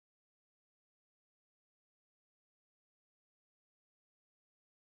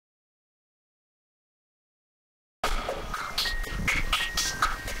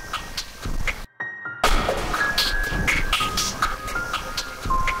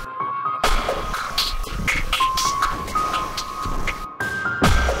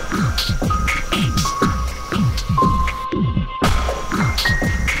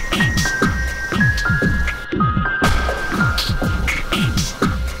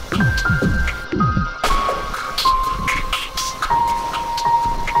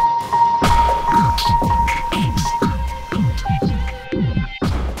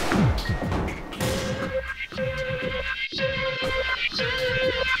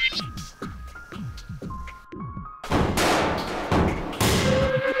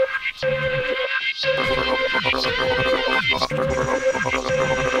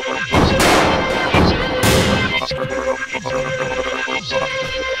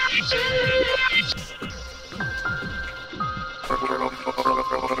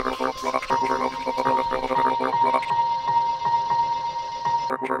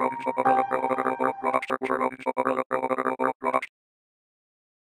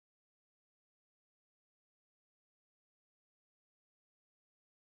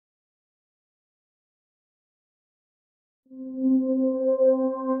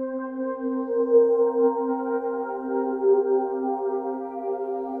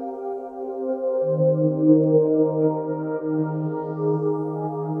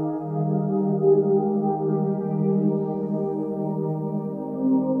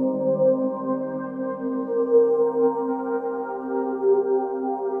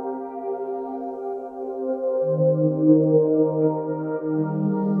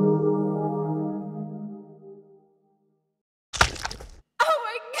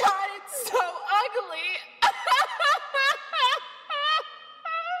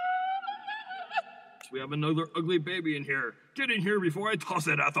We have another ugly baby in here. Get in here before I toss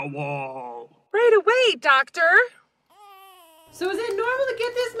it at the wall. Right away, Doctor. So is it normal to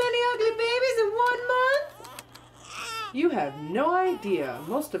get this many ugly babies in 1 month? You have no idea.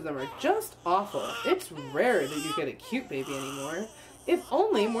 Most of them are just awful. It's rare that you get a cute baby anymore. If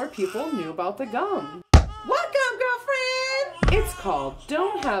only more people knew about the gum. What gum, girlfriend? It's called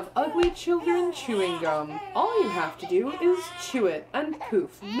Don't Have Ugly Children Chewing Gum. All you have to do is chew it and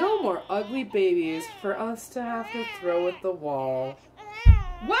poof, no more ugly babies for us to have to throw at the wall.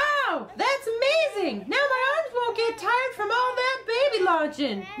 Wow, that's amazing! Now my arms won't get tired from all that baby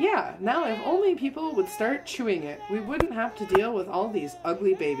launching. Yeah, now if only people would start chewing it, we wouldn't have to deal with all these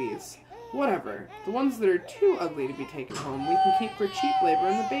ugly babies. Whatever. The ones that are too ugly to be taken home, we can keep for cheap labor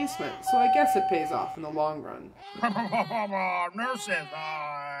in the basement, so I guess it pays off in the long run. Nurses,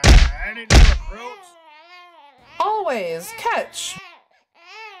 any new recruits? Always catch!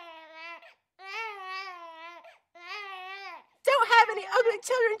 Don't have any ugly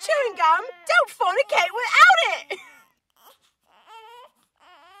children chewing gum. Don't fornicate without it.